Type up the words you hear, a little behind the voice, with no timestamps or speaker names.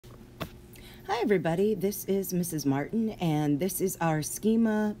Hi everybody, this is Mrs. Martin, and this is our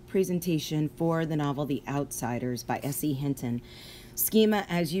schema presentation for the novel The Outsiders by S.E. Hinton. Schema,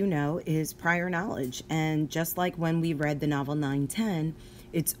 as you know, is prior knowledge, and just like when we read the novel 910,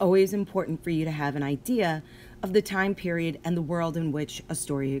 it's always important for you to have an idea of the time period and the world in which a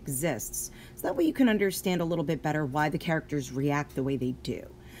story exists, so that way you can understand a little bit better why the characters react the way they do.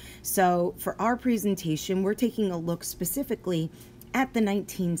 So for our presentation, we're taking a look specifically at the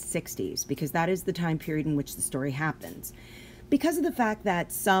 1960s, because that is the time period in which the story happens. Because of the fact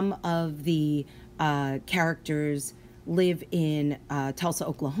that some of the characters live in Tulsa,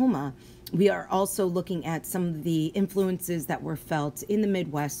 Oklahoma, we are also looking at some of the influences that were felt in the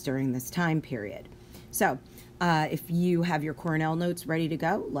Midwest during this time period. So if you have your Cornell notes ready to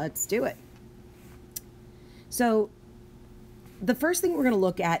go, let's do it. So the first thing we're going to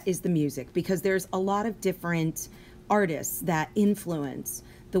look at is the music, because there's a lot of different artists that influence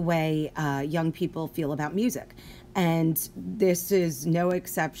the way young people feel about music. And this is no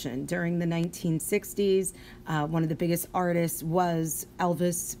exception. During the 1960s, one of the biggest artists was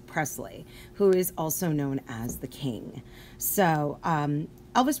Elvis Presley, who is also known as the King. So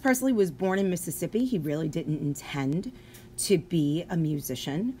Elvis Presley was born in Mississippi. He really didn't intend to be a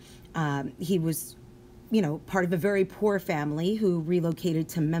musician. He was part of a very poor family who relocated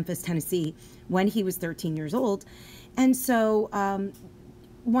to Memphis, Tennessee when he was 13 years old. And so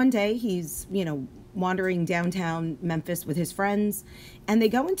one day he's, wandering downtown Memphis with his friends, and they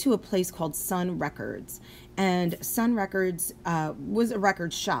go into a place called Sun Records. And Sun Records was a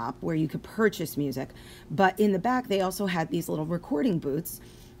record shop where you could purchase music, but in the back they also had these little recording booths,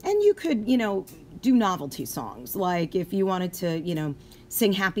 and you could, do novelty songs. Like if you wanted to,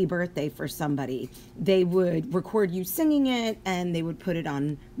 sing Happy Birthday for somebody, they would record you singing it, and they would put it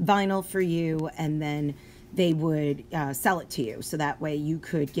on vinyl for you, and then they would sell it to you. So that way you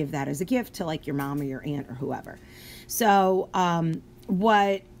could give that as a gift to like your mom or your aunt or whoever. So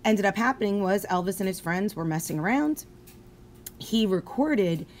what ended up happening was Elvis and his friends were messing around. He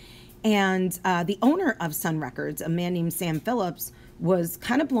recorded, and the owner of Sun Records, a man named Sam Phillips, was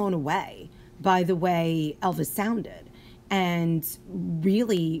kind of blown away by the way Elvis sounded, and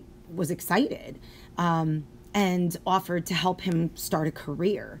really was excited and offered to help him start a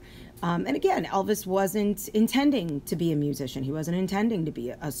career. And again, Elvis wasn't intending to be a musician. He wasn't intending to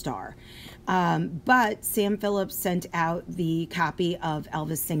be a star. But Sam Phillips sent out the copy of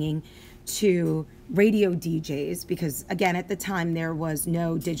Elvis singing to radio DJs, because again, at the time there was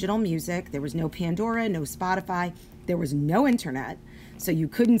no digital music, there was no Pandora, no Spotify, there was no internet. So you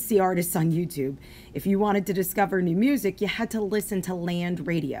couldn't see artists on YouTube. If you wanted to discover new music, you had to listen to land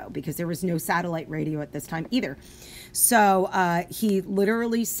radio, because there was no satellite radio at this time either. So he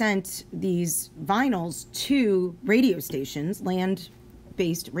literally sent these vinyls to radio stations,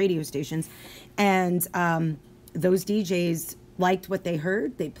 land-based radio stations, and those DJs liked what they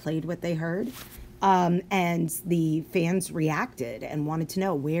heard. They played what they heard. And the fans reacted and wanted to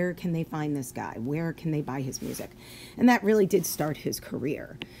know, where can they find this guy? Where can they buy his music? And that really did start his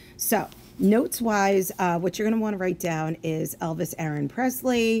career. So notes-wise, what you're going to want to write down is Elvis Aaron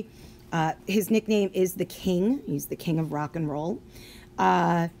Presley. His nickname is the King. He's the king of rock and roll.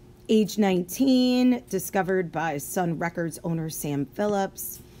 Age 19, discovered by Sun Records owner Sam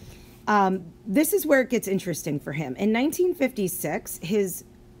Phillips. This is where it gets interesting for him. In 1956, his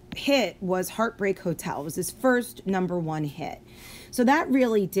hit was Heartbreak Hotel. It was his first #1 hit. So that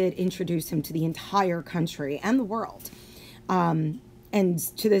really did introduce him to the entire country and the world. And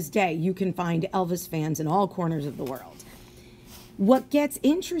to this day, you can find Elvis fans in all corners of the world. What gets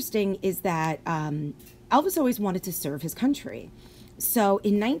interesting is that Elvis always wanted to serve his country. So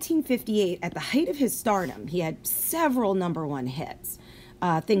in 1958, at the height of his stardom, he had several #1 hits,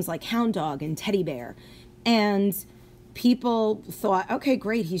 things like Hound Dog and Teddy Bear. And people thought, okay,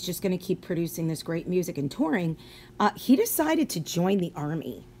 great, he's just going to keep producing this great music and touring. He decided to join the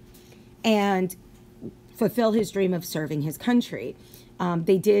army and fulfill his dream of serving his country.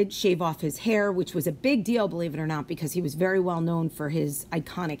 They did shave off his hair, which was a big deal, believe it or not, because he was very well known for his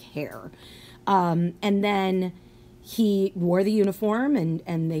iconic hair. And then he wore the uniform,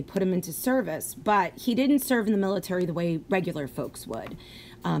 and they put him into service. But he didn't serve in the military the way regular folks would.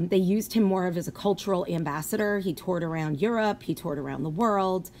 They used him more of as a cultural ambassador. He toured around Europe, he toured around the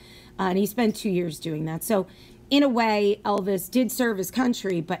world, and he spent 2 years doing that. So in a way, Elvis did serve his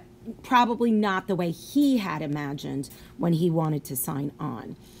country, but probably not the way he had imagined when he wanted to sign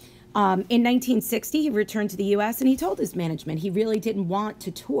on. In 1960, he returned to the U.S. and he told his management he really didn't want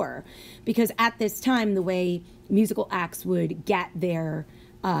to tour, because at this time, the way musical acts would get their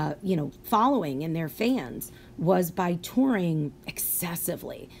following and their fans was by touring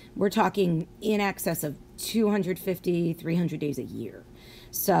excessively. We're talking in excess of 250, 300 days a year.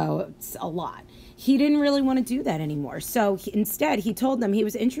 So it's a lot. He didn't really want to do that anymore. So instead, he told them he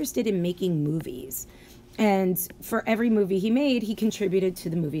was interested in making movies. And for every movie he made, he contributed to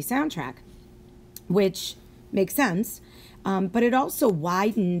the movie soundtrack, which makes sense. But it also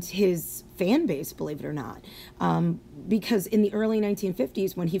widened his fan base, believe it or not, because in the early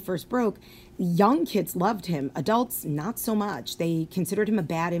 1950s, when he first broke, young kids loved him. Adults, not so much. They considered him a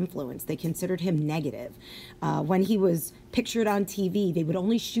bad influence. They considered him negative. When he was pictured on TV, they would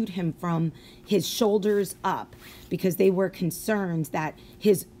only shoot him from his shoulders up because they were concerned that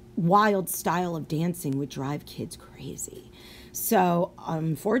his wild style of dancing would drive kids crazy. So,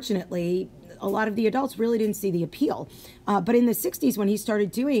 unfortunately, a lot of the adults really didn't see the appeal. But in the 60s, when he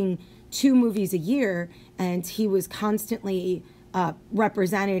started doing 2 movies a year and he was constantly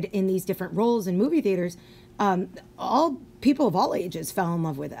represented in these different roles in movie theaters, all people of all ages fell in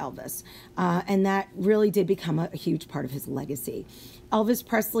love with Elvis. And that really did become a huge part of his legacy. Elvis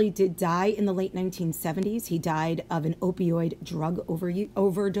Presley did die in the late 1970s. He died of an opioid drug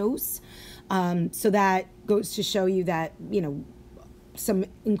overdose. So that goes to show you that, some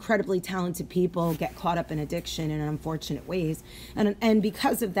incredibly talented people get caught up in addiction in unfortunate ways. And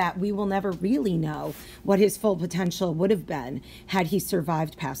because of that, we will never really know what his full potential would have been had he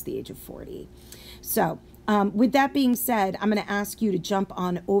survived past the age of 40. So with that being said, I'm going to ask you to jump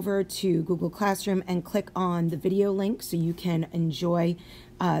on over to Google Classroom and click on the video link so you can enjoy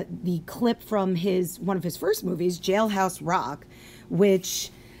the clip from one of his first movies, Jailhouse Rock,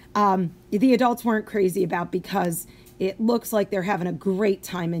 which the adults weren't crazy about because it looks like they're having a great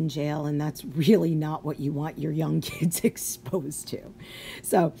time in jail, and that's really not what you want your young kids exposed to.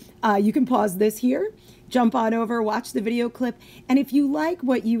 So you can pause this here, jump on over, watch the video clip, and if you like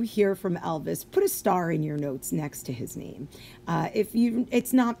what you hear from Elvis, put a star in your notes next to his name. If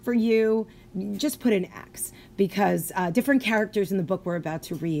it's not for you, just put an X, because different characters in the book we're about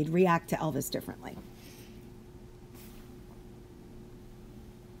to read react to Elvis differently.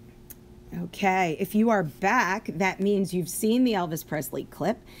 Okay, if you are back, that means you've seen the Elvis Presley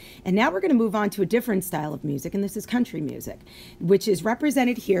clip. And now we're going to move on to a different style of music, and this is country music, which is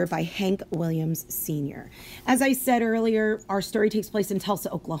represented here by Hank Williams Sr. As I said earlier, our story takes place in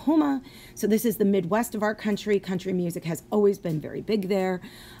Tulsa, Oklahoma. So this is the Midwest of our country. Country music has always been very big there.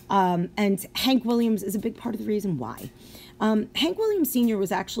 And Hank Williams is a big part of the reason why. Hank Williams Sr.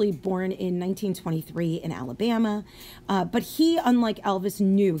 was actually born in 1923 in Alabama, but he, unlike Elvis,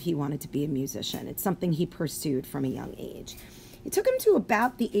 knew he wanted to be a musician. It's something he pursued from a young age. It took him to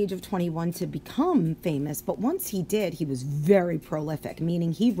about the age of 21 to become famous, but once he did, he was very prolific,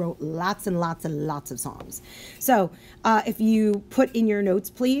 meaning he wrote lots and lots and lots of songs. So if you put in your notes,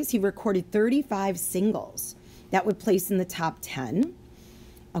 please, he recorded 35 singles that would place in the top 10,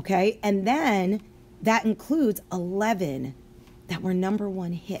 okay? And then that includes 11 that were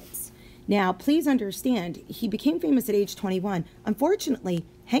 #1 hits. Now, please understand, he became famous at age 21. Unfortunately,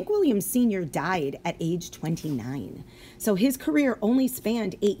 Hank Williams Sr. died at age 29. So his career only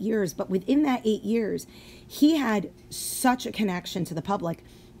spanned 8 years, but within that 8 years, he had such a connection to the public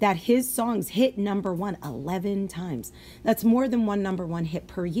that his songs hit #1 11 times. That's more than one #1 hit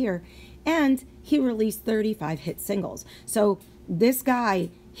per year. And he released 35 hit singles. So this guy,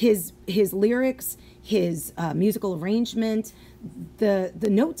 his lyrics, his musical arrangement, the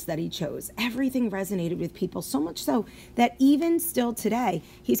notes that he chose, everything resonated with people, so much so that even still today,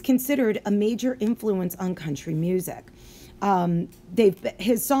 he's considered a major influence on country music.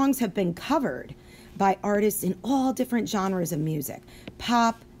 His songs have been covered by artists in all different genres of music,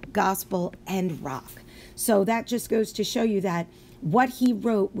 pop, gospel, and rock. So that just goes to show you that what he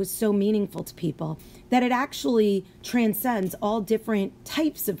wrote was so meaningful to people that it actually transcends all different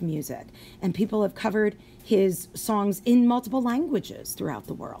types of music. And people have covered his songs in multiple languages throughout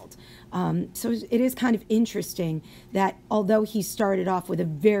the world. So it is kind of interesting that although he started off with a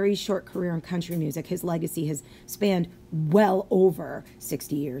very short career in country music, his legacy has spanned well over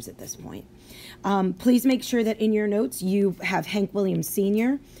 60 years at this point. Please make sure that in your notes you have Hank Williams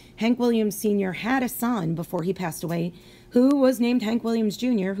Sr. Hank Williams Sr. had a son before he passed away who was named Hank Williams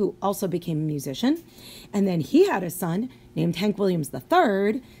Jr., who also became a musician. And then he had a son named Hank Williams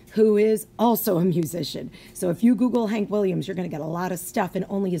III, who is also a musician. So if you Google Hank Williams, you're going to get a lot of stuff, and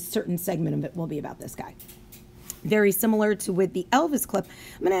only a certain segment of it will be about this guy. Very similar to with the Elvis clip,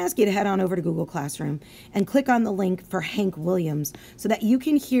 I'm going to ask you to head on over to Google Classroom and click on the link for Hank Williams so that you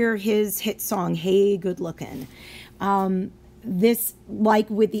can hear his hit song, Hey Good Lookin'. This, like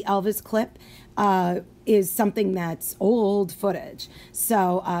with the Elvis clip, is something that's old footage.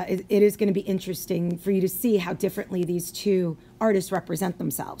 So it is going to be interesting for you to see how differently these two artists represent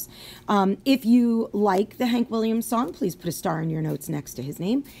themselves. If you like the Hank Williams song, please put a star in your notes next to his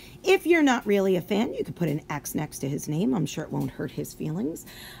name. If you're not really a fan, you could put an X next to his name. I'm sure it won't hurt his feelings.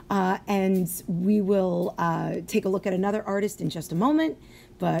 And we will take a look at another artist in just a moment,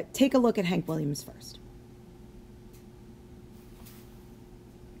 but take a look at Hank Williams first.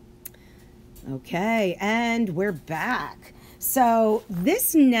 Okay, and we're back. So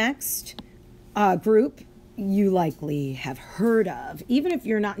this next group you likely have heard of, even if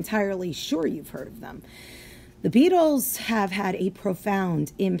you're not entirely sure you've heard of them. The Beatles have had a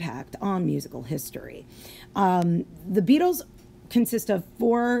profound impact on musical history. The Beatles consist of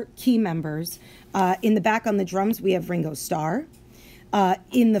 4 key members. In the back on the drums, we have Ringo Starr.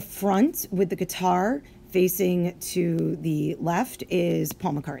 In the front with the guitar facing to the left is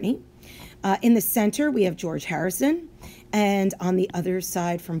Paul McCartney. In the center, we have George Harrison, and on the other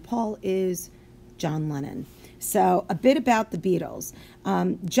side from Paul is John Lennon. So a bit about the Beatles.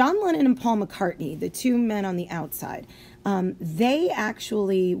 John Lennon and Paul McCartney, the 2 men on the outside, they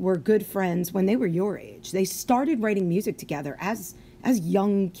actually were good friends when they were your age. They started writing music together as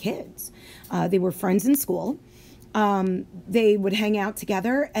young kids. They were friends in school. They would hang out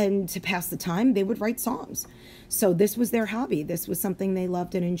together, and to pass the time, they would write songs. So this was their hobby. This was something they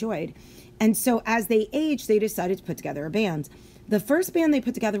loved and enjoyed. And so as they aged, they decided to put together a band. The first band they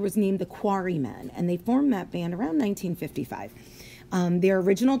put together was named the Quarrymen, and they formed that band around 1955. Their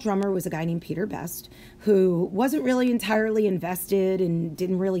original drummer was a guy named Peter Best, who wasn't really entirely invested and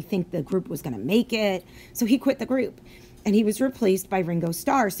didn't really think the group was going to make it. So he quit the group, and he was replaced by Ringo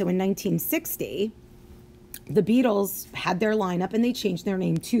Starr. So in 1960, the Beatles had their lineup, and they changed their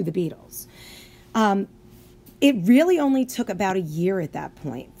name to the Beatles. It really only took about a year at that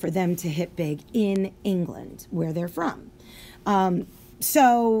point for them to hit big in England, where they're from.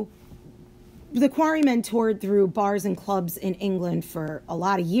 So the Quarrymen toured through bars and clubs in England for a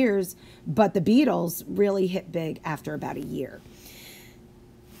lot of years, but the Beatles really hit big after about a year.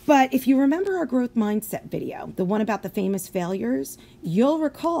 But if you remember our growth mindset video, the one about the famous failures, you'll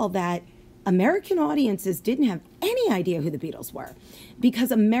recall that American audiences didn't have any idea who the Beatles were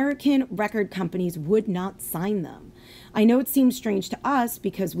because American record companies would not sign them. I know it seems strange to us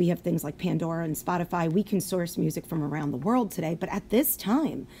because we have things like Pandora and Spotify. We can source music from around the world today, but at this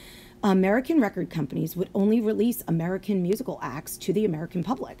time, American record companies would only release American musical acts to the American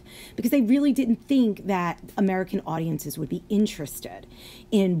public because they really didn't think that American audiences would be interested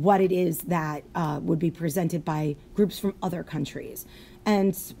in what it is that would be presented by groups from other countries.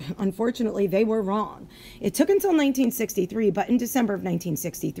 And unfortunately, they were wrong. It took until 1963, but in December of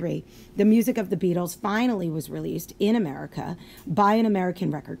 1963, the music of the Beatles finally was released in America by an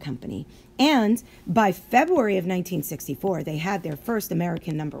American record company. And by February of 1964, they had their first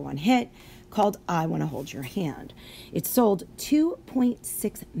American #1 hit called I Want to Hold Your Hand. It sold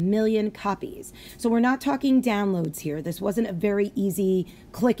 2.6 million copies. So we're not talking downloads here. This wasn't a very easy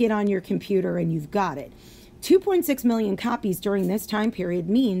click it on your computer and you've got it. 2.6 million copies during this time period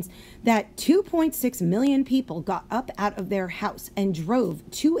means that 2.6 million people got up out of their house and drove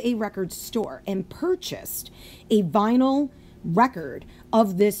to a record store and purchased a vinyl record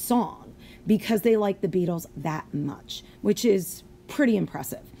of this song because they like the Beatles that much, which is pretty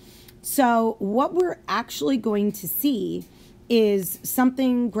impressive. So what we're actually going to see is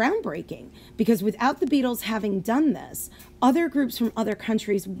something groundbreaking because without the Beatles having done this, other groups from other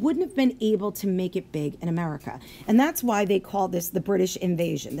countries wouldn't have been able to make it big in America. And that's why they call this the British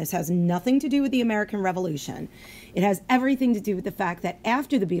invasion. This has nothing to do with the American Revolution. It has everything to do with the fact that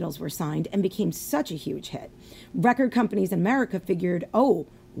after the Beatles were signed and became such a huge hit, record companies in America figured, oh,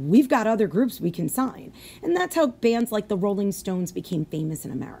 we've got other groups we can sign. And that's how bands like the Rolling Stones became famous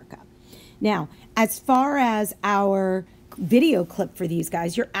in America. Now, as far as our video clip for these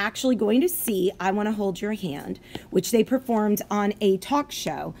guys, you're actually going to see I Want to Hold Your Hand, which they performed on a talk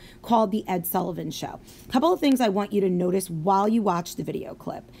show called The Ed Sullivan Show. A couple of things I want you to notice while you watch the video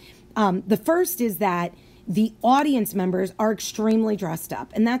clip. The first is that the audience members are extremely dressed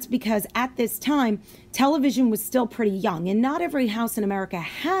up, and that's because at this time, television was still pretty young, and not every house in America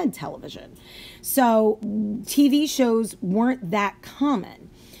had television. So TV shows weren't that common.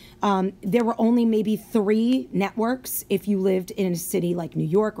 There were only maybe 3 networks if you lived in a city like New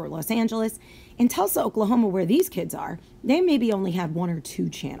York or Los Angeles. In Tulsa, Oklahoma, where these kids are, they maybe only had 1 or 2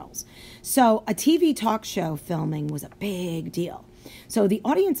 channels. So a TV talk show filming was a big deal. So the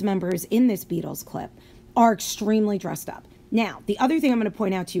audience members in this Beatles clip are extremely dressed up. Now, the other thing I'm going to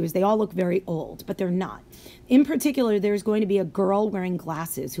point out to you is they all look very old, but they're not. In particular, there's going to be a girl wearing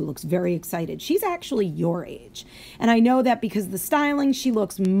glasses who looks very excited. She's actually your age. And I know that because of the styling, she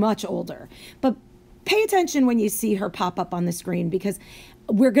looks much older. But pay attention when you see her pop up on the screen, because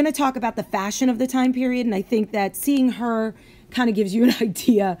we're going to talk about the fashion of the time period. And I think that seeing her kind of gives you an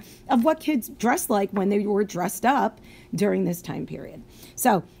idea of what kids dressed like when they were dressed up during this time period.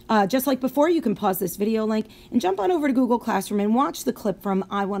 So just like before, you can pause this video link and jump on over to Google Classroom and watch the clip from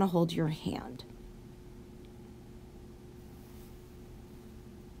I Want to Hold Your Hand.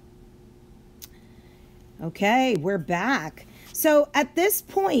 Okay, we're back. So at this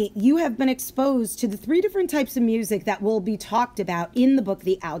point, you have been exposed to the 3 different types of music that will be talked about in the book,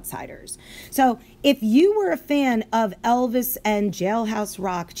 The Outsiders. So if you were a fan of Elvis and Jailhouse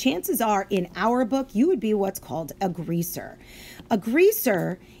Rock, chances are in our book, you would be what's called a greaser. A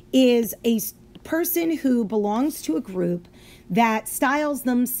greaser is a person who belongs to a group that styles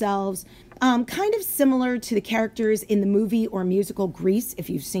themselves kind of similar to the characters in the movie or musical Grease, if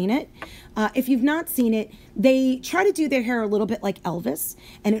you've seen it. If you've not seen it, they try to do their hair a little bit like Elvis.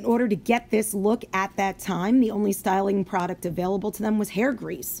 And in order to get this look at that time, the only styling product available to them was hair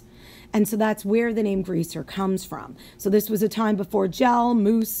grease. And so that's where the name greaser comes from. So this was a time before gel,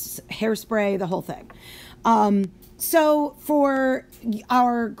 mousse, hairspray, the whole thing. So for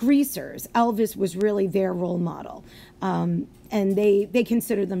our greasers, Elvis was really their role model. And they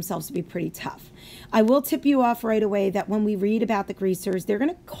consider themselves to be pretty tough. I will tip you off right away that when we read about the greasers, they're going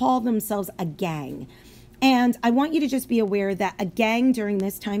to call themselves a gang. And I want you to just be aware that a gang during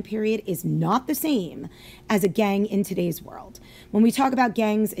this time period is not the same as a gang in today's world. When we talk about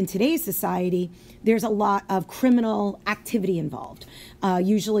gangs in today's society, there's a lot of criminal activity involved.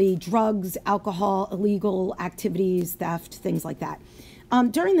 Usually drugs, alcohol, illegal activities, theft, things like that.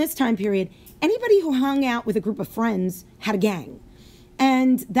 During this time period, anybody who hung out with a group of friends had a gang.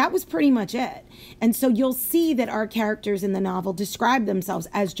 And that was pretty much it. And so you'll see that our characters in the novel describe themselves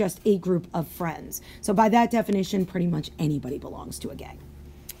as just a group of friends. So by that definition, pretty much anybody belongs to a gang.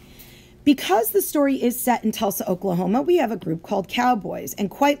 Because the story is set in Tulsa, Oklahoma, we have a group called cowboys. And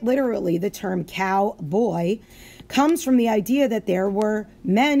quite literally, the term cowboy comes from the idea that there were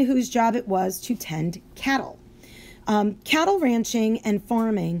men whose job it was to tend cattle. Cattle ranching and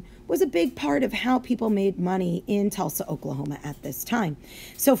farming was a big part of how people made money in Tulsa, Oklahoma at this time.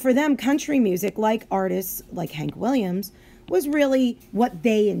 So for them, country music, like artists like Hank Williams, was really what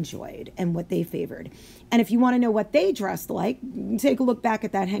they enjoyed and what they favored. And if you want to know what they dressed like, take a look back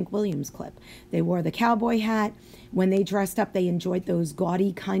at that Hank Williams clip. They wore the cowboy hat. When they dressed up, they enjoyed those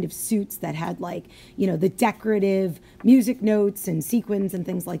gaudy kind of suits that had, like, you know, the decorative music notes and sequins and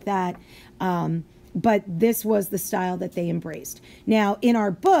things like that. But this was the style that they embraced. Now, in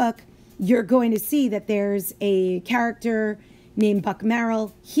our book, you're going to see that there's a character named Buck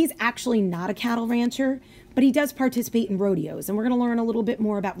Merrill. He's actually not a cattle rancher, but he does participate in rodeos. And we're going to learn a little bit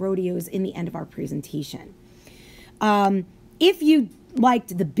more about rodeos in the end of our presentation. If you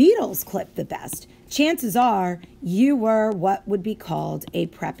liked the Beatles clip the best, chances are you were what would be called a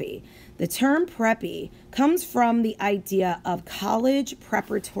preppy. The term preppy comes from the idea of college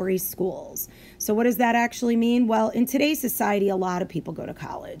preparatory schools. So what does that actually mean? Well, in today's society, a lot of people go to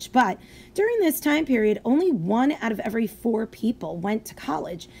college. But during this time period, only 1 out of every 4 people went to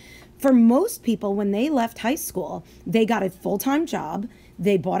college. For most people, when they left high school, they got a full-time job,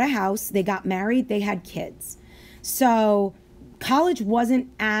 they bought a house, they got married, they had kids. So college wasn't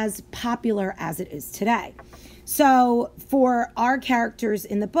as popular as it is today. So for our characters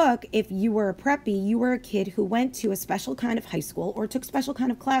in the book, if you were a preppy, you were a kid who went to a special kind of high school or took special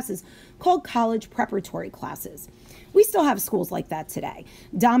kind of classes called college preparatory classes. We still have schools like that today.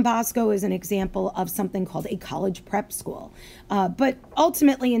 Don Bosco is an example of something called a college prep school. But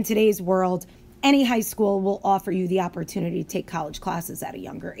ultimately in today's world, any high school will offer you the opportunity to take college classes at a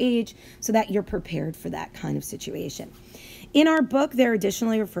younger age so that you're prepared for that kind of situation. In our book, they're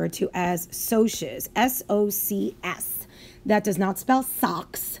additionally referred to as SOCs, S-O-C-S. That does not spell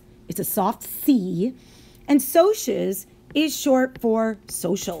socks. It's a soft C. And SOCs is short for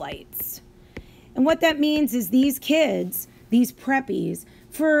socialites. And what that means is these kids, these preppies,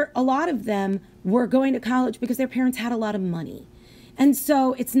 for a lot of them were going to college because their parents had a lot of money. And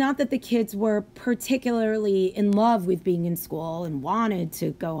so it's not that the kids were particularly in love with being in school and wanted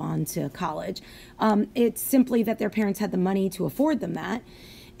to go on to college. It's simply that their parents had the money to afford them that.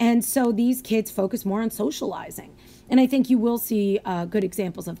 And so these kids focus more on socializing. And I think you will see good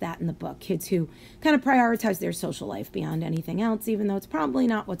examples of that in the book. Kids who kind of prioritize their social life beyond anything else, even though it's probably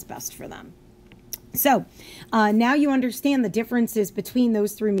not what's best for them. So now you understand the differences between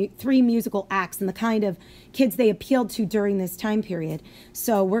those three musical acts and the kind of kids they appealed to during this time period.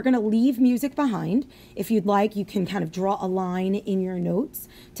 So we're going to leave music behind. If you'd like, you can kind of draw a line in your notes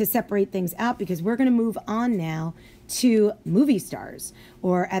to separate things out, because we're going to move on now to movie stars,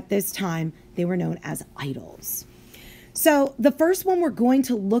 or at this time, they were known as idols. So the first one we're going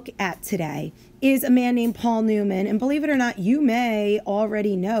to look at today is a man named Paul Newman. And believe it or not, you may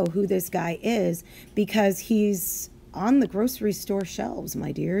already know who this guy is because he's on the grocery store shelves,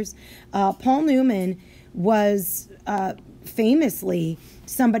 my dears. Paul Newman was famously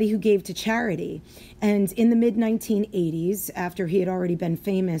somebody who gave to charity. And in the mid-1980s, after he had already been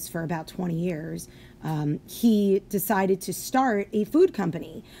famous for about 20 years, he decided to start a food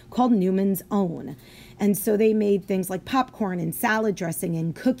company called Newman's Own. And so they made things like popcorn and salad dressing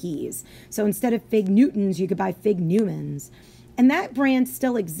and cookies. So instead of Fig Newtons, you could buy Fig Newmans. And that brand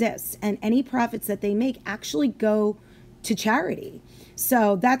still exists. And any profits that they make actually go to charity.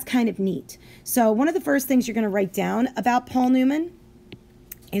 So that's kind of neat. So one of the first things you're going to write down about Paul Newman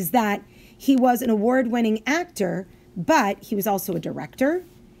is that he was an award-winning actor, but he was also a director,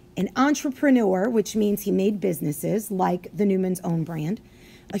 an entrepreneur, which means he made businesses like the Newman's Own brand,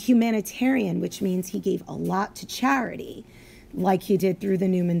 a humanitarian, which means he gave a lot to charity, like he did through the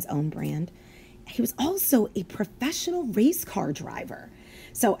Newman's Own brand. He was also a professional race car driver.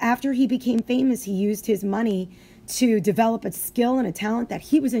 So after he became famous, he used his money to develop a skill and a talent that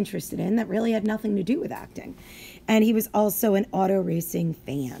he was interested in that really had nothing to do with acting. And he was also an auto racing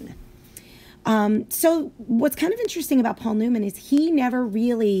fan. So what's kind of interesting about Paul Newman is he never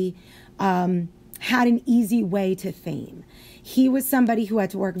really had an easy way to fame. He was somebody who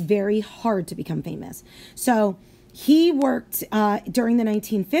had to work very hard to become famous. So he worked during the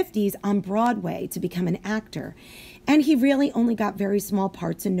 1950s on Broadway to become an actor. And he really only got very small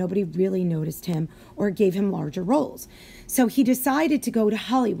parts, and nobody really noticed him or gave him larger roles. So he decided to go to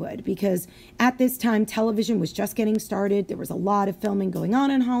Hollywood because at this time, television was just getting started. There was a lot of filming going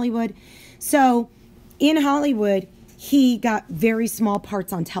on in Hollywood. So in Hollywood, he got very small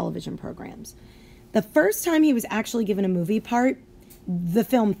parts on television programs. The first time he was actually given a movie part, the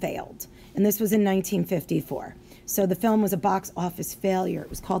film failed. And this was in 1954. So the film was a box office failure. It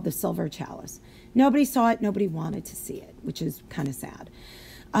was called The Silver Chalice. Nobody saw it. Nobody wanted to see it, which is kind of sad.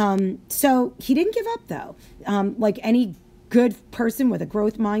 So he didn't give up, though. Like any good person with a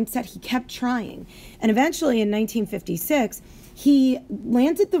growth mindset, he kept trying. And eventually in 1956, he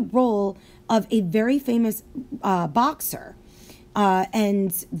landed the role of a very famous boxer.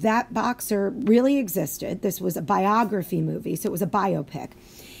 And that boxer really existed. This was a biography movie, so it was a biopic.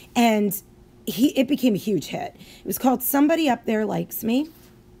 And it became a huge hit. It was called Somebody Up There Likes Me.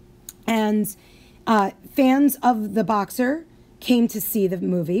 And fans of the boxer came to see the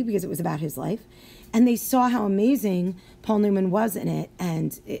movie because it was about his life. And they saw how amazing Paul Newman was in it,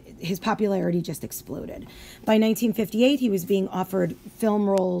 and his popularity just exploded. By 1958, he was being offered film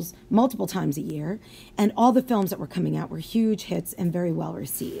roles multiple times a year, and all the films that were coming out were huge hits and very well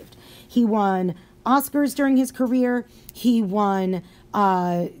received. He won Oscars during his career. He won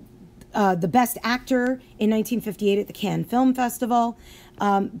the Best Actor in 1958 at the Cannes Film Festival.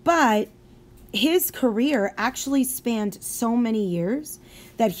 But his career actually spanned so many years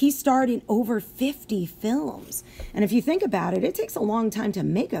that he starred in over 50 films. And if you think about it, it takes a long time to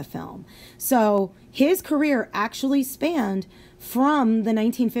make a film. So his career actually spanned from the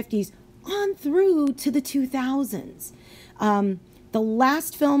 1950s on through to the 2000s. The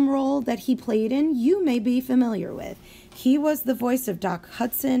last film role that he played in, you may be familiar with. He was the voice of Doc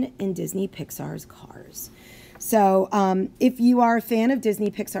Hudson in Disney Pixar's Cars. So if you are a fan of Disney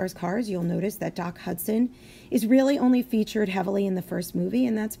Pixar's Cars, you'll notice that Doc Hudson is really only featured heavily in the first movie,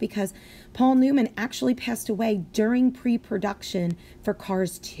 and that's because Paul Newman actually passed away during pre-production for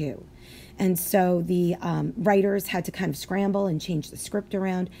Cars 2. And so the writers had to kind of scramble and change the script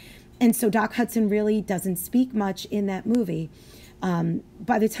around. And so Doc Hudson really doesn't speak much in that movie.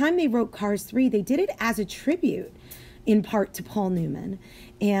 By the time they wrote Cars 3, they did it as a tribute in part to Paul Newman.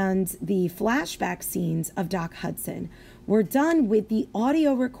 And the flashback scenes of Doc Hudson were done with the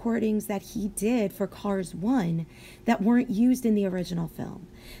audio recordings that he did for Cars 1 that weren't used in the original film.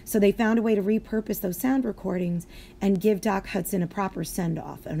 So they found a way to repurpose those sound recordings and give Doc Hudson a proper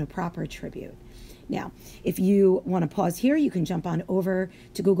send-off and a proper tribute. Now, if you want to pause here, you can jump on over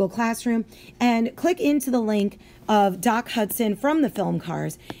to Google Classroom and click into the link of Doc Hudson from the film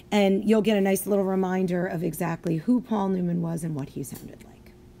Cars, and you'll get a nice little reminder of exactly who Paul Newman was and what he sounded like.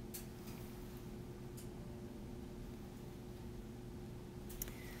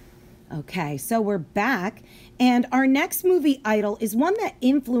 Okay, so we're back, and our next movie idol is one that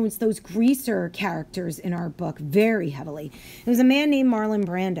influenced those greaser characters in our book very heavily. It was a man named Marlon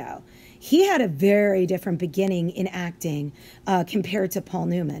Brando. He had a very different beginning in acting compared to Paul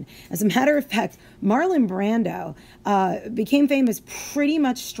Newman. As a matter of fact, Marlon Brando became famous pretty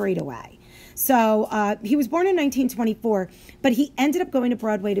much straight away. So he was born in 1924, but he ended up going to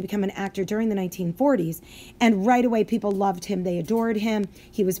Broadway to become an actor during the 1940s. And right away, people loved him. They adored him.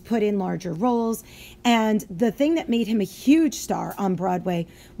 He was put in larger roles. And the thing that made him a huge star on Broadway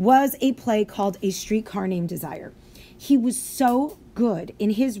was a play called A Streetcar Named Desire. He was so good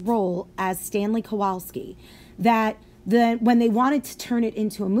in his role as Stanley Kowalski that when they wanted to turn it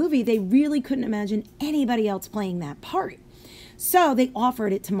into a movie, they really couldn't imagine anybody else playing that part. So they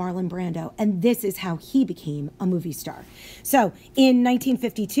offered it to Marlon Brando, and this is how he became a movie star. So in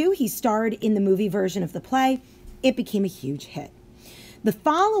 1952, he starred in the movie version of the play. It became a huge hit. The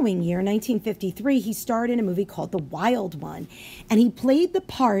following year, 1953, he starred in a movie called The Wild One, and he played the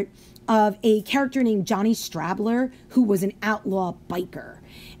part of a character named Johnny Strabler, who was an outlaw biker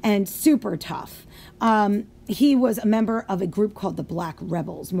and super tough. He was a member of a group called the Black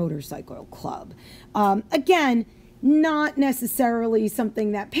Rebels Motorcycle Club. Again, not necessarily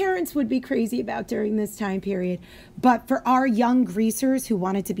something that parents would be crazy about during this time period, but for our young greasers who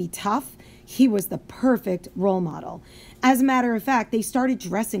wanted to be tough, he was the perfect role model. As a matter of fact, they started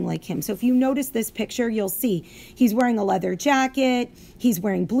dressing like him. So if you notice this picture, you'll see he's wearing a leather jacket, he's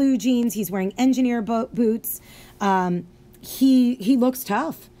wearing blue jeans, he's wearing engineer boots. He looks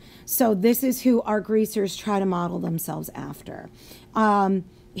tough. So this is who our greasers try to model themselves after.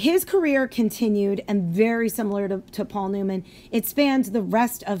 His career continued, and very similar to Paul Newman, it spanned the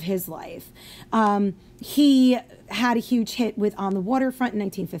rest of his life. He had a huge hit with On the Waterfront in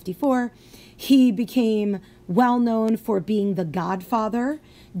 1954. He became well known for being the Godfather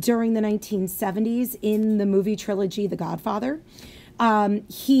during the 1970s in the movie trilogy The Godfather.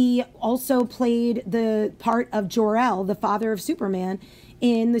 He also played the part of Jor-El, the father of Superman,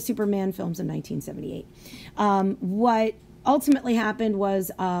 in the Superman films in 1978. What ultimately happened was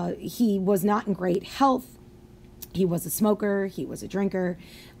he was not in great health. He was a smoker, he was a drinker,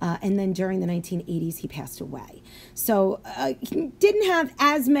 and then during the 1980s, he passed away. So he didn't have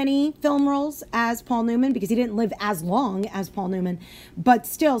as many film roles as Paul Newman because he didn't live as long as Paul Newman, but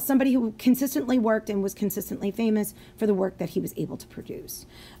still somebody who consistently worked and was consistently famous for the work that he was able to produce.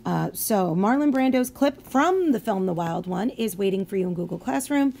 So Marlon Brando's clip from the film The Wild One is waiting for you in Google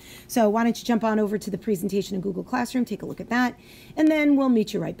Classroom. So why don't you jump on over to the presentation in Google Classroom, take a look at that, and then we'll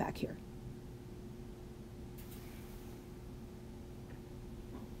meet you right back here.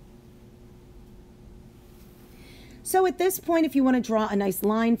 So at this point, if you want to draw a nice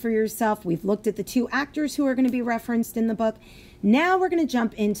line for yourself, we've looked at the two actors who are going to be referenced in the book. Now we're going to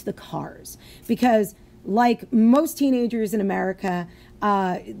jump into the cars because, like most teenagers in America,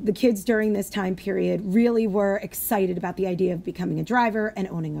 the kids during this time period really were excited about the idea of becoming a driver and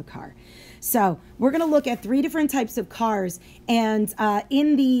owning a car. So we're going to look at 3 different types of cars, and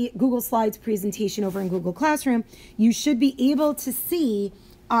in the Google Slides presentation over in Google Classroom, you should be able to see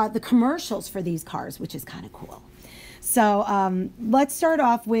the commercials for these cars, which is kind of cool. So let's start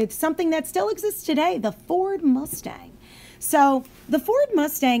off with something that still exists today, the Ford Mustang. So the Ford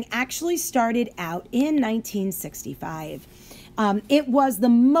Mustang actually started out in 1965. It was the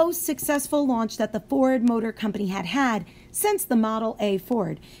most successful launch that the Ford Motor Company had had since the Model A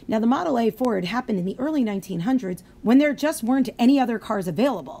Ford. Now, the Model A Ford happened in the early 1900s when there just weren't any other cars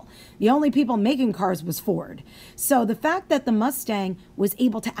available. The only people making cars was Ford. So the fact that the Mustang was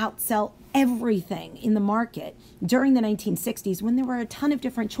able to outsell everything in the market during the 1960s when there were a ton of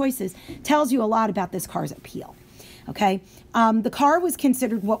different choices tells you a lot about this car's appeal. Okay, the car was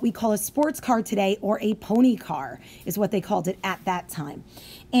considered what we call a sports car today, or a pony car is what they called it at that time.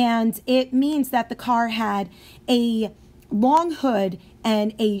 And it means that the car had a long hood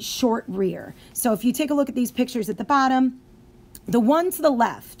and a short rear. So if you take a look at these pictures at the bottom, the one to the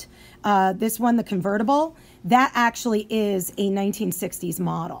left, this one, the convertible, that actually is a 1960s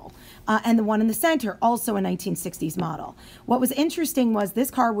model. And the one in the center, also a 1960s model. What was interesting was this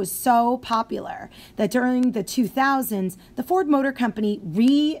car was so popular that during the 2000s, the Ford Motor Company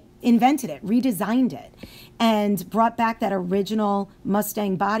reinvented it, redesigned it, and brought back that original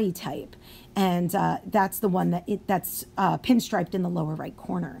Mustang body type. And that's the one that's pinstriped in the lower right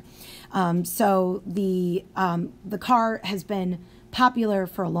corner. So the car has been popular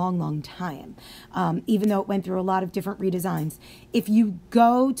for a long, long time, even though it went through a lot of different redesigns. If you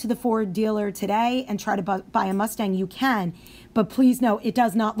go to the Ford dealer today and try to buy a Mustang, you can, but please know it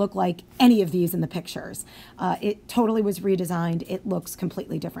does not look like any of these in the pictures. It totally was redesigned. It looks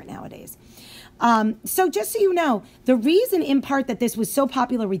completely different nowadays. So just so you know, the reason in part that this was so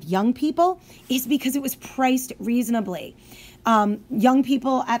popular with young people is because it was priced reasonably. Young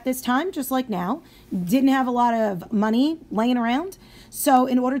people at this time, just like now, didn't have a lot of money laying around. So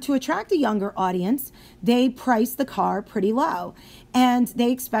in order to attract a younger audience, they priced the car pretty low. And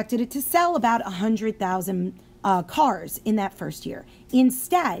they expected it to sell about 100,000 cars in that first year.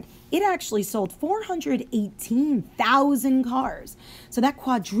 Instead, it actually sold 418,000 cars. So that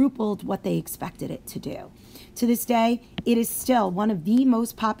quadrupled what they expected it to do. To this day, it is still one of the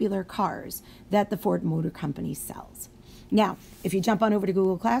most popular cars that the Ford Motor Company sells. Now, if you jump on over to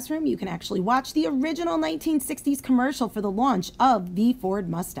Google Classroom, you can actually watch the original 1960s commercial for the launch of the Ford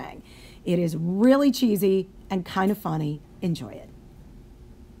Mustang. It is really cheesy and kind of funny. Enjoy it.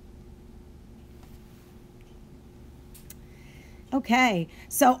 Okay,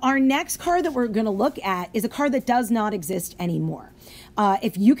 so our next car that we're going to look at is a car that does not exist anymore.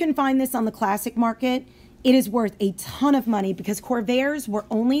 If you can find this on the classic market, it is worth a ton of money because Corvairs were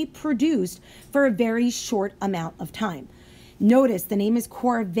only produced for a very short amount of time. Notice the name is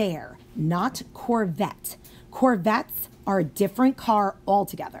Corvair, not Corvette. Corvettes are a different car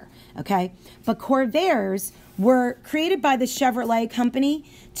altogether, okay? But Corvairs were created by the Chevrolet company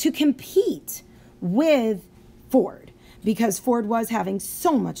to compete with Ford, because Ford was having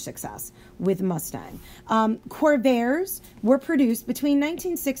so much success with Mustang. Corvairs were produced between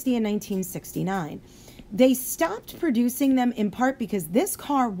 1960 and 1969. They stopped producing them in part because this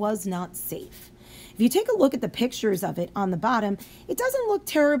car was not safe. If you take a look at the pictures of it on the bottom, it doesn't look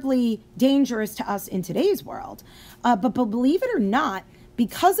terribly dangerous to us in today's world. But believe it or not,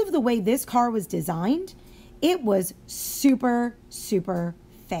 because of the way this car was designed, it was super, super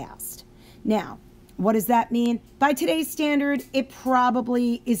fast. Now, what does that mean? By today's standard, it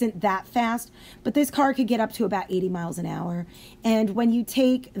probably isn't that fast, but this car could get up to about 80 miles an hour. And when you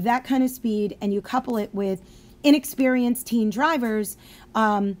take that kind of speed and you couple it with inexperienced teen drivers,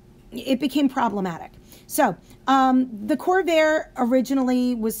 it became problematic. So the Corvair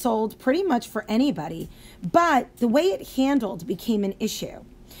originally was sold pretty much for anybody, but the way it handled became an issue.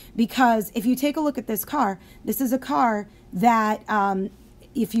 Because if you take a look at this car, this is a car that,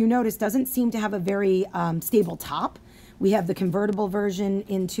 if you notice, doesn't seem to have a very stable top. We have the convertible version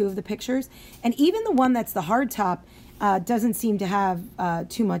in two of the pictures. And even the one that's the hard top doesn't seem to have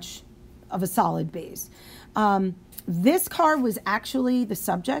too much of a solid base. This car was actually the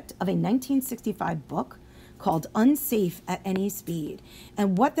subject of a 1965 book called Unsafe at Any Speed.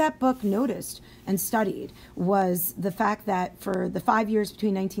 And what that book noticed and studied was the fact that for the 5 years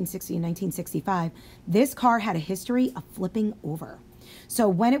between 1960 and 1965, this car had a history of flipping over. So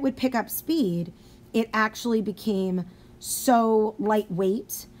when it would pick up speed, it actually became so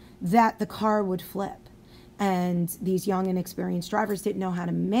lightweight that the car would flip. And these young and experienced drivers didn't know how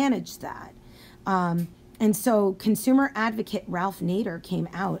to manage that. And so consumer advocate Ralph Nader came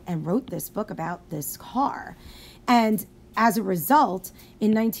out and wrote this book about this car. And as a result, in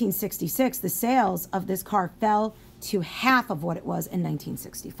 1966, the sales of this car fell to half of what it was in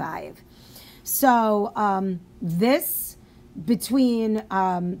 1965. So this, between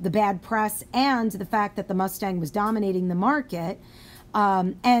the bad press and the fact that the Mustang was dominating the market,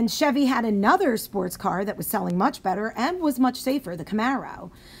 and Chevy had another sports car that was selling much better and was much safer, the Camaro.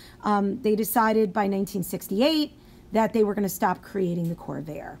 They decided by 1968 that they were going to stop creating the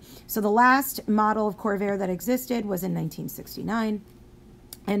Corvair. So the last model of Corvair that existed was in 1969.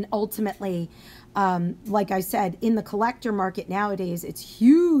 And ultimately, like I said, in the collector market nowadays, it's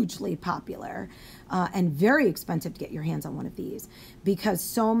hugely popular and very expensive to get your hands on one of these because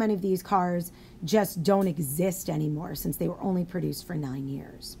so many of these cars just don't exist anymore since they were only produced for 9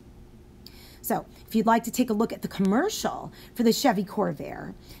 years. So if you'd like to take a look at the commercial for the Chevy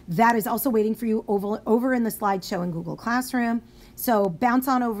Corvair, that is also waiting for you over in the slideshow in Google Classroom. So bounce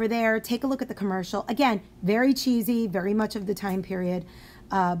on over there, take a look at the commercial. Again, very cheesy, very much of the time period,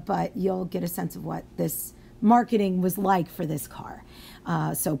 but you'll get a sense of what this marketing was like for this car.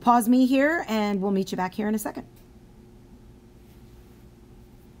 So pause me here and we'll meet you back here in a second.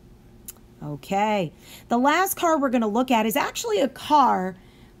 Okay, the last car we're going to look at is actually a car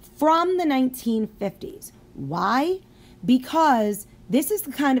from the 1950s. Why? Because this is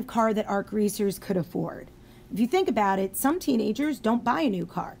the kind of car that art greasers could afford. If you think about it, some teenagers don't buy a new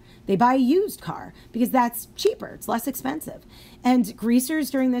car. They buy a used car because that's cheaper, it's less expensive. And greasers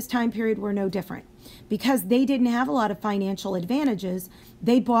during this time period were no different. because they didn't have a lot of financial advantages,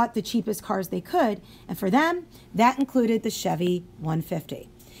 they bought the cheapest cars they could. And for them, that included the Chevy 150.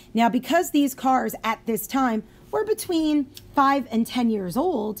 Now, because these cars at this time were between 5 and 10 years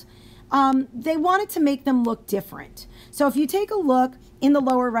old, they wanted to make them look different. So if you take a look in the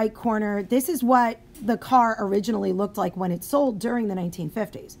lower right corner, this is what the car originally looked like when it sold during the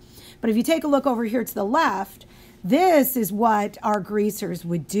 1950s. But if you take a look over here to the left, this is what our greasers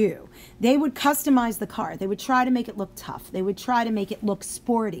would do. They would customize the car. They would try to make it look tough. They would try to make it look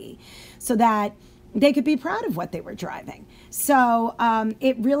sporty so that they could be proud of what they were driving. So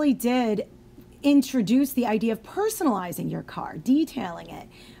it really did introduce the idea of personalizing your car, detailing it,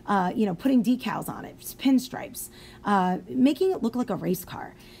 putting decals on it, pinstripes, making it look like a race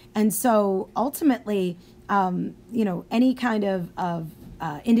car. And so ultimately, any kind of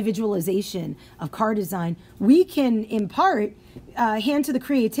individualization of car design, we can in part hand to the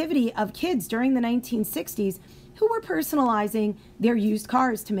creativity of kids during the 1960s who were personalizing their used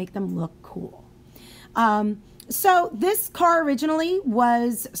cars to make them look cool. So this car originally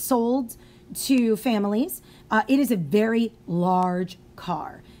was sold to families. It is a very large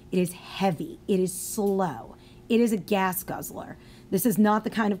car. It is heavy. It is slow. It is a gas guzzler. This is not the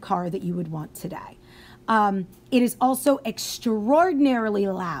kind of car that you would want today. It is also extraordinarily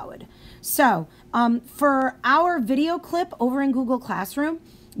loud. So for our video clip over in Google Classroom,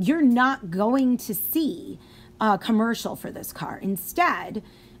 you're not going to see a commercial for this car. Instead,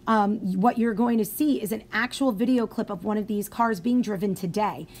 what you're going to see is an actual video clip of one of these cars being driven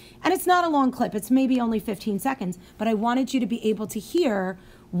today. And it's not a long clip. It's maybe only 15 seconds. But I wanted you to be able to hear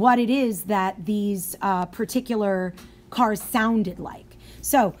what it is that these particular cars sounded like.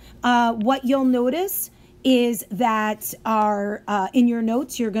 So what you'll notice is that in your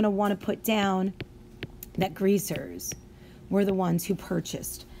notes, you're going to want to put down that greasers were the ones who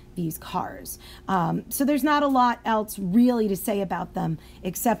purchased these cars. So there's not a lot else really to say about them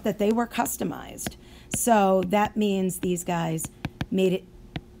except that they were customized. So that means these guys made it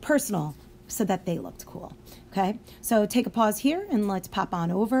personal so that they looked cool. Okay, so take a pause here and let's pop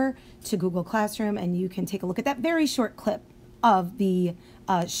on over to Google Classroom and you can take a look at that very short clip of the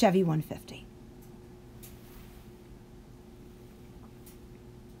Chevy 150.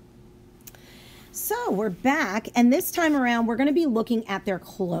 So we're back, and this time around we're going to be looking at their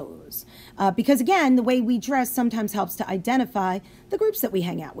clothes because again, the way we dress sometimes helps to identify the groups that we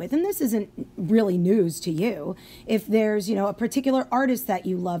hang out with, and this isn't really news to you. If there's a particular artist that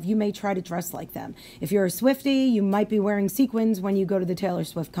you love, you may try to dress like them. If you're a Swiftie, you might be wearing sequins when you go to the Taylor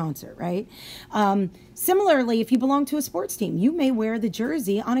Swift concert, right? Similarly, if you belong to a sports team, you may wear the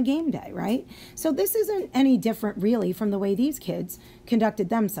jersey on a game day, right? So this isn't any different really from the way these kids conducted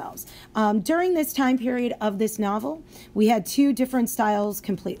themselves. During this time period of this novel, we had two different styles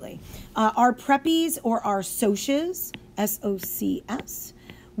completely. Our preppies or our Socs, S-O-C-S,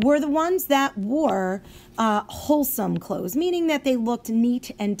 were the ones that wore wholesome clothes, meaning that they looked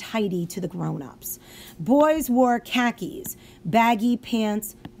neat and tidy to the grown-ups. Boys wore khakis, baggy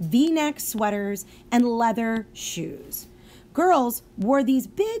pants, V-neck sweaters, and leather shoes. Girls wore these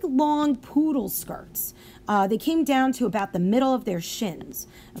big, long poodle skirts. They came down to about the middle of their shins.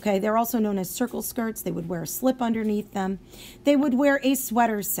 Okay, they're also known as circle skirts. They would wear a slip underneath them. They would wear a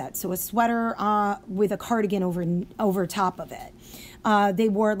sweater set, so a sweater with a cardigan over top of it. They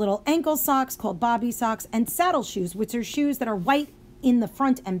wore little ankle socks called bobby socks and saddle shoes, which are shoes that are white in the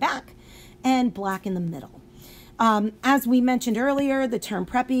front and back and black in the middle. As we mentioned earlier, the term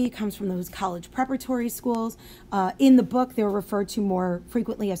preppy comes from those college preparatory schools. In the book, they're referred to more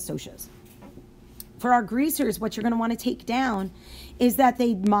frequently as Socs. For our greasers, what you're going to want to take down is that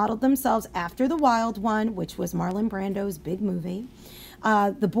they modeled themselves after The Wild One, which was Marlon Brando's big movie.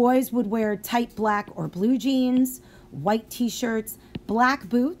 The boys would wear tight black or blue jeans, white t-shirts, black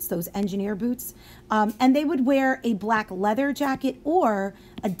boots, those engineer boots, and they would wear a black leather jacket or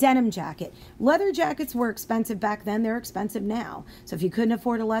a denim jacket. Leather jackets were expensive back then. They're expensive now. So if you couldn't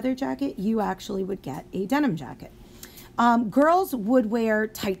afford a leather jacket, you actually would get a denim jacket. Girls would wear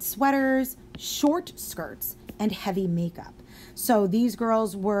tight sweaters, short skirts, and heavy makeup. So these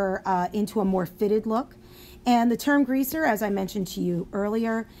girls were into a more fitted look. And the term greaser, as I mentioned to you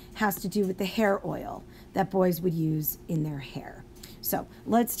earlier, has to do with the hair oil that boys would use in their hair. So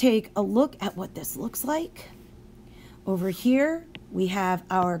let's take a look at what this looks like. Over here, we have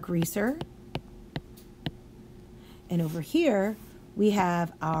our greaser. And over here, we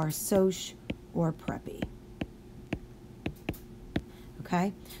have our Soc or preppy.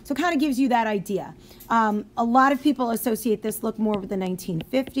 Okay, so it kind of gives you that idea. A lot of people associate this look more with the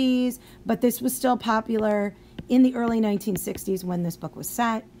 1950s, but this was still popular in the early 1960s when this book was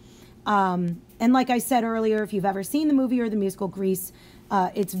set. And like I said earlier, if you've ever seen the movie or the musical Grease,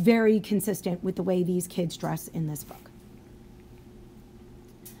 it's very consistent with the way these kids dress in this book.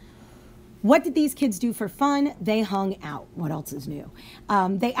 What did these kids do for fun? They hung out. What else is new?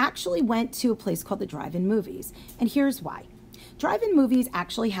 They actually went to a place called the Drive-In Movies. And here's why. Drive-in movies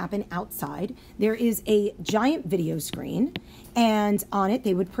actually happen outside. There is a giant video screen, and on it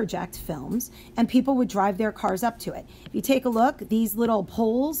they would project films, and people would drive their cars up to it. If you take a look, these little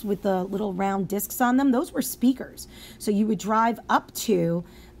poles with the little round discs on them, those were speakers. So you would drive up to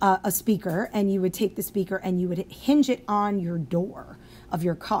a speaker, and you would take the speaker and you would hinge it on your door of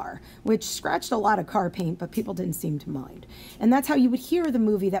your car, which scratched a lot of car paint, but people didn't seem to mind. And that's how you would hear the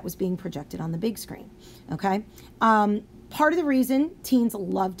movie that was being projected on the big screen, okay? Part of the reason teens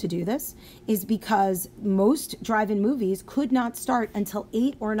love to do this is because most drive-in movies could not start until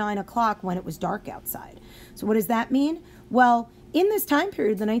 8 or 9 o'clock when it was dark outside. So what does that mean? Well, in this time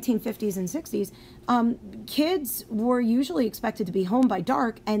period, the 1950s and 60s, kids were usually expected to be home by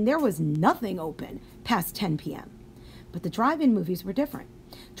dark, and there was nothing open past 10 p.m. But the drive-in movies were different.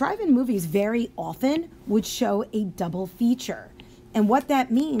 Drive-in movies very often would show a double feature. And what that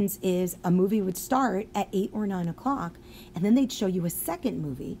means is a movie would start at 8 or 9 o'clock, and then they'd show you a second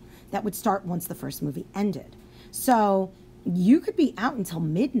movie that would start once the first movie ended. So you could be out until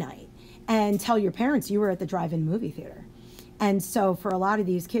midnight and tell your parents you were at the drive-in movie theater. And so for a lot of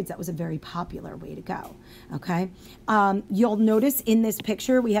these kids, that was a very popular way to go, okay? You'll notice in this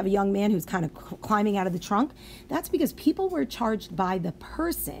picture, we have a young man who's kind of climbing out of the trunk. That's because people were charged by the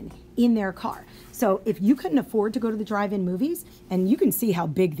person in their car. So if you couldn't afford to go to the drive-in movies, and you can see how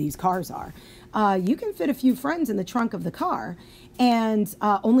big these cars are, you can fit a few friends in the trunk of the car, and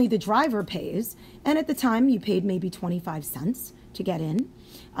only the driver pays. And at the time, you paid maybe 25 cents to get in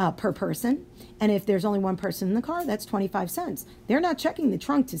per person. And if there's only one person in the car, that's 25 cents. They're not checking the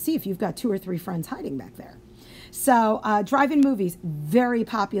trunk to see if you've got 2 or 3 friends hiding back there. So drive-in movies, very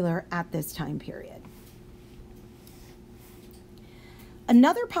popular at this time period.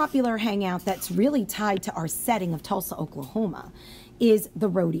 Another popular hangout that's really tied to our setting of Tulsa, Oklahoma is the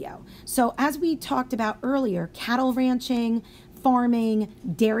rodeo. So as we talked about earlier, cattle ranching, farming,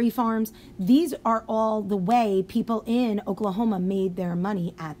 dairy farms, these are all the way people in Oklahoma made their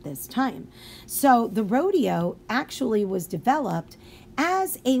money at this time. So the rodeo actually was developed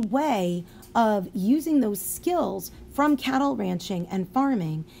as a way of using those skills from cattle ranching and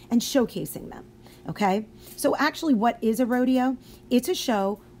farming and showcasing them. Okay, so actually what is a rodeo? It's a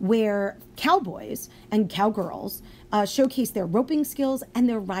show where cowboys and cowgirls showcase their roping skills and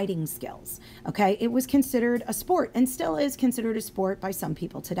their riding skills. Okay, it was considered a sport and still is considered a sport by some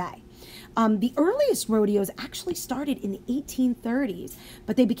people today. The earliest rodeos actually started in the 1830s,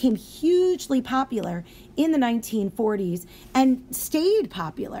 but they became hugely popular in the 1940s and stayed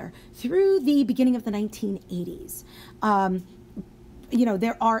popular through the beginning of the 1980s. You know,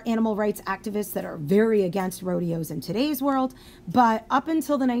 there are animal rights activists that are very against rodeos in today's world, but up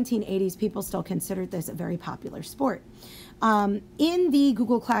until the 1980s, people still considered this a very popular sport. In the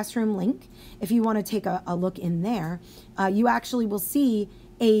Google Classroom link, if you want to take a look in there, you actually will see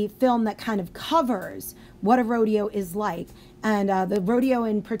a film that kind of covers what a rodeo is like. And the rodeo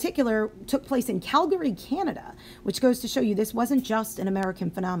in particular took place in Calgary, Canada, which goes to show you this wasn't just an American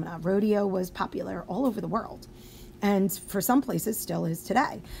phenomenon. Rodeo was popular all over the world. And for some places still is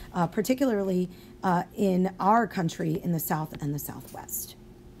today, particularly in our country in the South and the Southwest.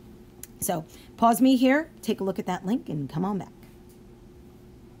 So pause me here, take a look at that link, and come on back.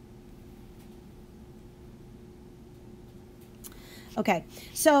 Okay,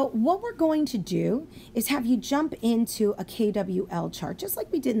 so what we're going to do is have you jump into a KWL chart, just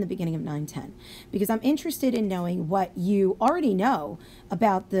like we did in the beginning of 910, because I'm interested in knowing what you already know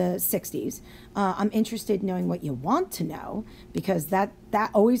about the 60s. I'm interested in knowing what you want to know, because that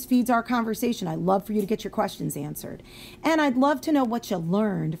always feeds our conversation. I love for you to get your questions answered. And I'd love to know what you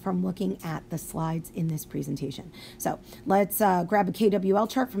learned from looking at the slides in this presentation. So let's grab a KWL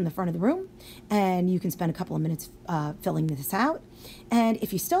chart from the front of the room, and you can spend a couple of minutes filling this out. And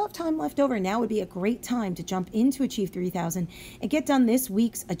if you still have time left over, now would be a great time to jump into Achieve 3000 and get done this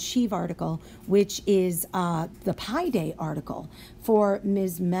week's Achieve article, which is the Pi Day article for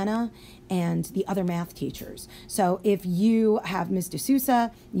Ms. Mena and the other math teachers. So if you have Ms.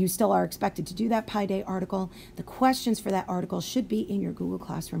 D'Souza, you still are expected to do that Pi Day article. The questions for that article should be in your Google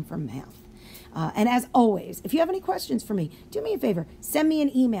Classroom for math. And as always, if you have any questions for me, do me a favor, send me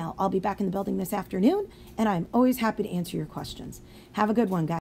an email. I'll be back in the building this afternoon, and I'm always happy to answer your questions. Have a good one, guys.